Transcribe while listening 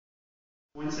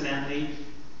Coincidentally,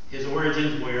 his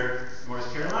origins were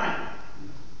North Carolina.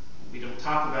 We don't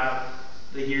talk about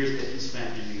the years that he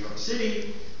spent in New York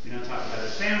City. We don't talk about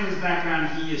his family's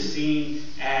background. He is seen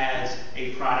as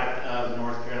a product of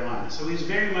North Carolina. So he's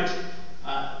very much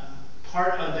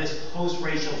part of this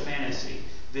post-racial fantasy,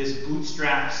 this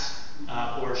bootstraps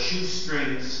or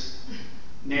shoestrings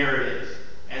narrative,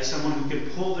 as someone who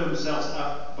could pull themselves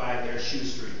up by their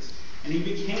shoestrings. And he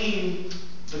became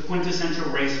the quintessential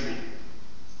race man.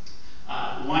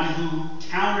 One who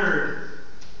countered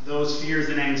those fears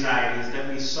and anxieties that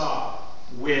we saw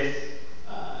with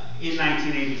in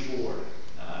 1984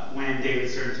 when David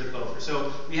Stern took over.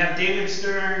 So we have David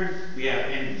Stern, we have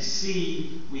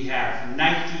NBC, we have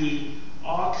Nike,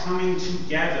 all coming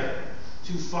together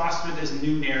to foster this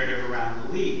new narrative around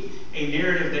the league. A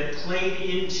narrative that played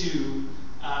into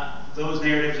those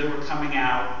narratives that were coming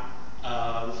out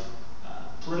of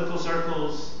political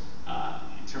circles,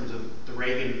 in terms of the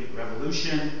Reagan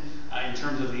Revolution, in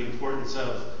terms of the importance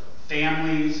of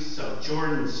families. So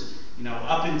Jordan's,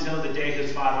 up until the day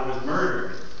his father was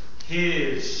murdered,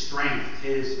 his strength,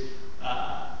 his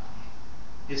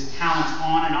talents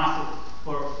on and off,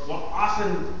 were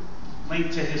often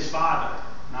linked to his father,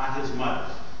 not his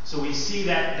mother. So we see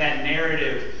that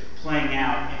narrative playing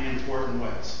out in important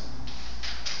ways.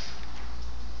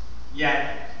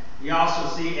 Yet, we also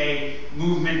see a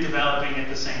movement developing at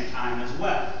the same time as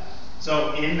well.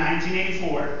 So in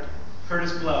 1984,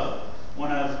 Curtis Blow,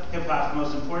 one of hip-hop's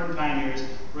most important pioneers,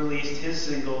 released his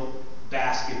single,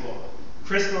 Basketball,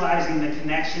 crystallizing the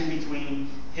connection between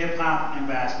hip-hop and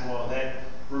basketball that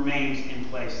remains in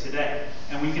place today.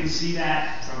 And we can see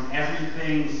that from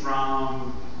everything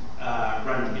from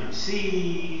Run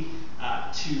DMC,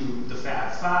 to the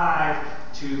Fab Five,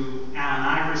 to Allen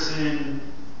Iverson.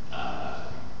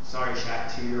 Sorry,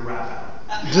 Shaq, to your rap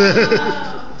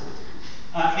album.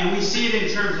 And we see it in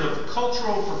terms of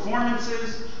cultural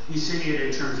performances. We see it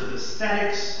in terms of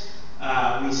aesthetics.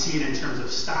 We see it in terms of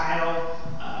style.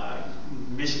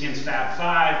 Michigan's Fab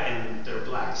Five and their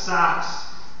black socks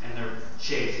and their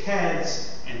shaved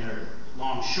heads and their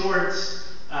long shorts.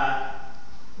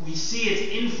 We see its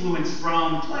influence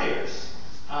from players.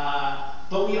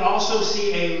 But we also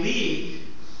see a league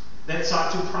that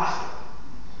sought to profit,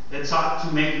 that sought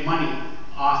to make money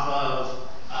off of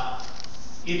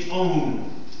its own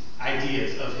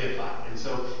ideas of hip-hop. And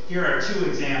so here are two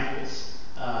examples.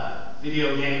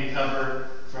 Video game cover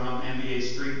from NBA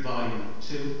Street Volume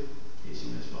 2, in case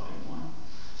you missed Volume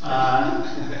 1,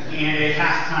 and a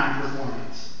halftime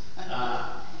performance.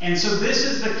 And so this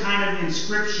is the kind of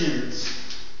inscriptions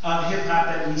of hip-hop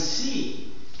that we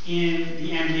see in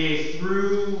the NBA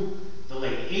through the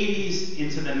late 80s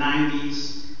into the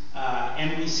 90s.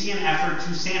 And we see an effort to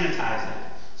sanitize that.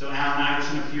 So Allen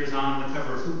Iverson appears on the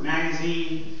cover of Hoop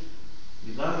magazine.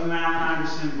 We love you, Allen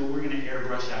Iverson, but we're going to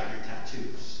airbrush out your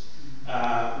tattoos.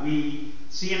 We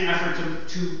see an effort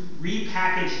to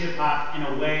repackage hip-hop in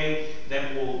a way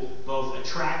that will both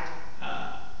attract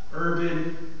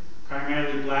urban,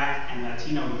 primarily black and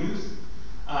Latino youth,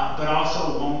 but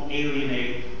also won't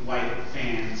alienate white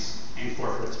fans and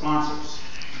corporate sponsors.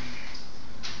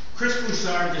 Chris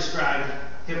Broussard described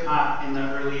hip-hop in the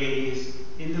early 80s,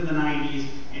 into the 90s,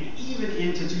 and even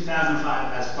into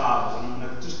 2005 as follows. I'm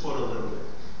going to just quote a little bit.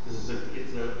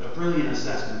 It's a brilliant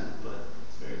assessment, but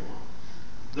it's very long.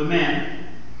 The men,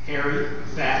 hairy,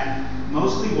 fat,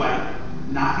 mostly white,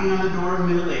 knocking on the door of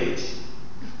middle age,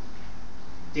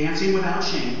 dancing without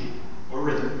shame or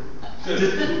rhythm,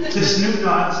 to Snoop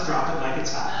Dogg's Drop It Like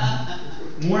It's Hot.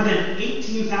 More than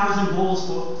 18,000 Bulls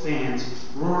fans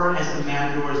roar as the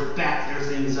Matadors back their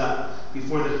things up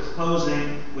before the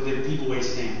closing with a B-boy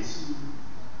stance.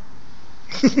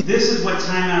 This is what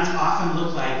timeouts often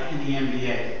look like in the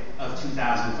NBA of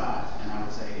 2005, and I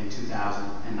would say in 2000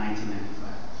 and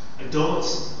 1995.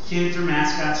 Adults, kids, or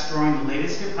mascots throwing the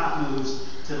latest hip-hop moves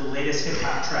to the latest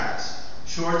hip-hop tracks.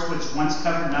 Shorts which once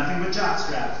covered nothing but jock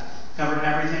straps, covered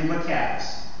everything but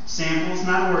calves. Samples,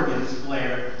 not organs,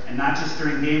 blare, and not just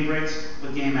during game breaks,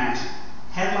 but game action.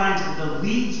 Headlines of the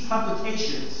league's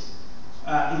publications,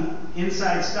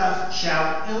 Inside Stuff,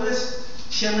 shout, illest,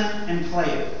 chillin', and play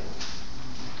it.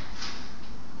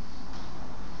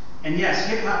 And yes,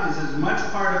 hip-hop is as much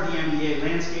part of the NBA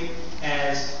landscape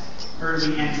as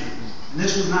early entry. And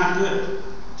this was not good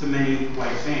to many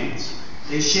white fans.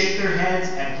 They shake their heads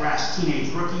at brash teenage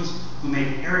rookies who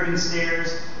make arrogant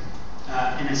stares,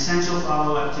 an essential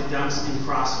follow-up to dunks and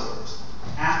crossovers.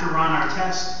 After Ron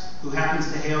Artest, who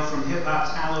happens to hail from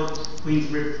hip-hop's hallowed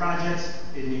Queensbridge projects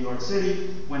in New York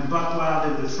City, when buck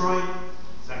wild in Detroit,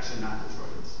 it's actually not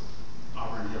Detroit, it's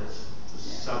Auburn Hills.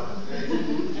 So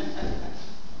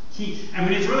key. I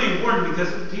mean, it's really important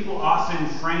because people often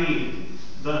frame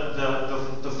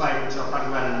the fight, which I'll talk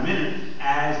about in a minute,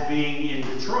 as being in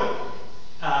Detroit,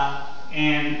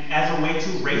 and as a way to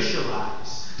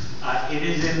racialize. It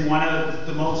is in one of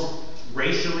the most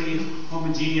racially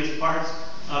homogeneous parts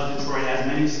of Detroit, as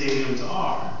many stadiums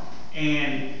are.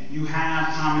 And you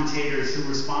have commentators who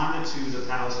responded to the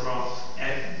Palace Brawl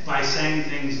by saying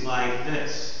things like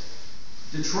this: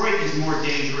 Detroit is more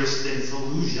dangerous than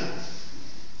Fallujah,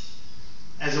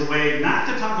 as a way not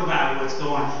to talk about what's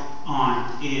going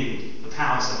on in the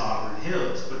Palace of Auburn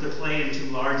Hills, but to play into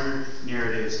larger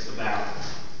narratives about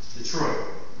Detroit.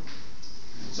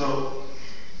 So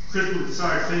Chris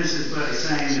Broussard finishes by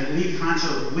saying that Lee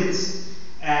Concho winced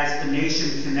as the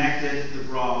nation connected the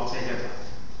brawl to hip-hop.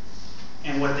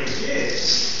 And what they did,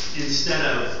 instead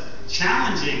of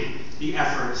challenging the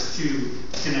efforts to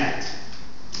connect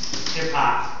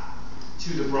hip-hop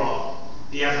to the brawl,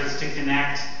 the efforts to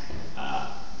connect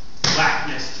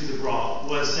Blackness to the brawl,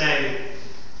 was say,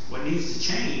 what needs to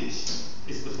change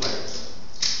is the players.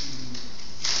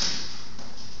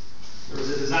 There was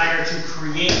a desire to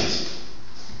create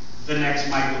the next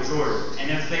Michael Jordan.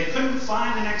 And if they couldn't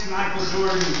find the next Michael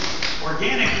Jordan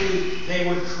organically, they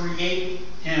would create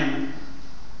him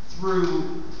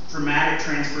through dramatic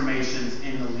transformations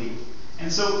in the league.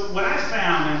 And so what I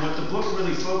found, and what the book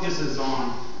really focuses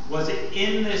on, was that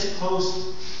in this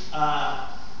post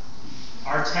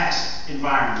Artest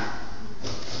environment,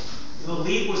 the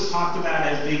league was talked about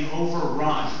as being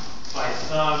overrun by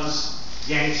thugs,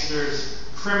 gangsters,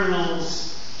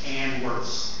 criminals, and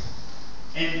worse.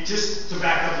 And just to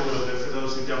back up a little bit for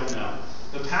those who don't know,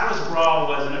 the Palace Brawl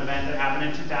was an event that happened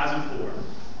in 2004.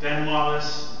 Ben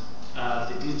Wallace,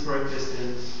 the Detroit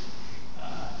Pistons,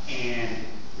 and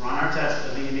Ron Artest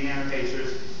of the Indiana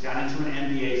Pacers got into an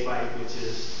NBA fight, which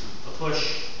is a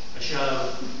push, a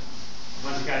shove, a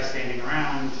bunch of guys standing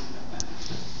around,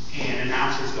 and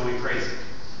announcers going crazy.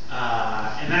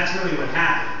 And that's really what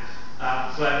happened.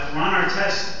 But Ron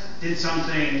Artest did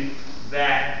something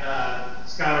that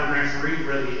scholar Grant Fareed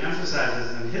really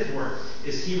emphasizes in his work,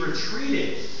 is he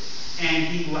retreated and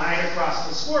he lied across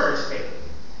the scorer's table.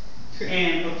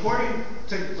 And according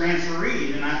to Grant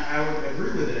Fareed, and I would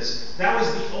agree with this, that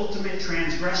was the ultimate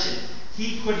transgression.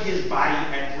 He put his body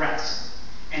at rest.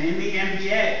 And in the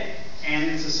NBA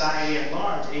and in society at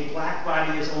large, a black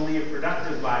body is only a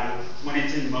productive body when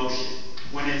it's in motion,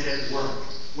 when it's at work,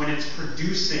 when it's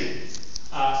producing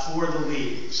for the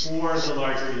league, for the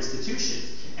larger institution.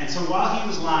 And so while he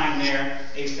was lying there,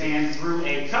 a fan threw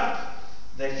a cup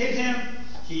that hit him.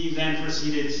 He then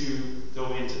proceeded to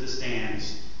go into the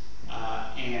stands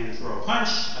and throw a punch.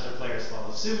 Other players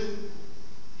followed suit.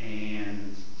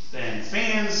 And then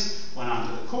fans went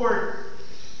onto the court.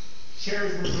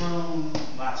 Chairs were thrown.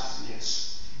 Lots,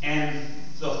 yes. And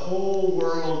the whole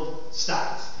world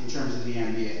stopped in terms of the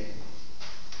NBA.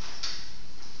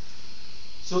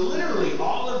 So literally,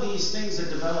 all of these things that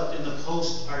developed in the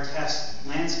post-Artest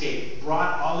landscape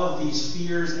brought all of these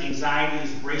fears,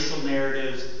 anxieties, racial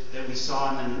narratives that we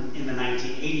saw in the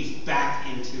 1980s back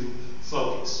into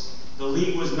focus. The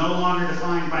league was no longer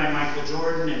defined by Michael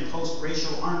Jordan and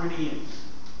post-racial harmony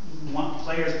and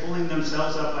players pulling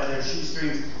themselves up by their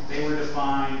shoestrings. They were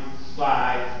defined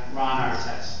by Ron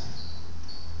Artest.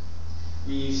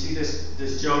 You see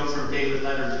this joke from David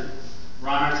Letterman.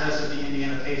 Ron Artest of the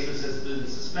Indiana Pacers has been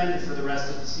suspended for the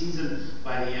rest of the season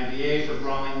by the NBA for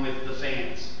brawling with the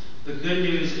fans. The good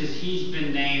news is he's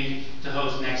been named to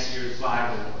host next year's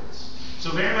Vibe Awards.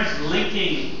 So very much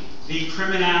linking the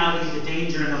criminality, the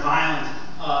danger, and the violence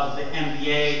of the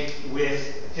NBA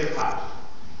with hip-hop.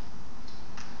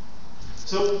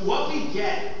 So what we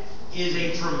get is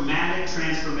a dramatic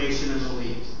transformation in the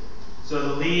league. So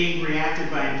the league reacted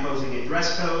by imposing a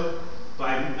dress code,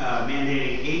 by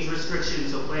mandating age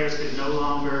restrictions so players could no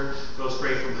longer go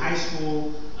straight from high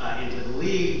school into the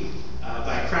league,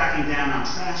 by cracking down on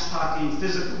trash talking,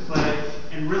 physical play,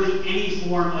 and really any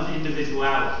form of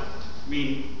individuality. I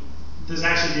mean, this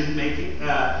actually didn't make it,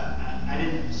 I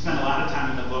didn't spend a lot of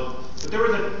time in the book, but there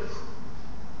was a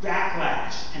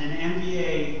backlash and an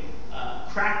NBA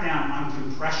crackdown on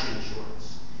compression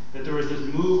shorts. That there was this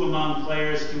move among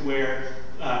players to wear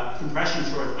compression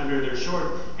shorts under their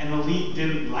shorts, and the league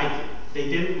didn't like it. They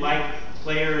didn't like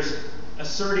players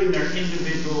asserting their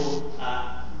individual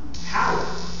power,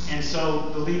 and so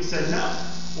the league said no.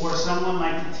 Or someone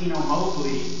like Tino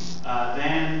Mobley,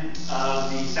 then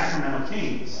of the Sacramento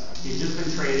Kings. He's just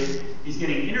been traded. He's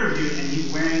getting interviewed, and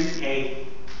he's wearing a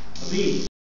beanie.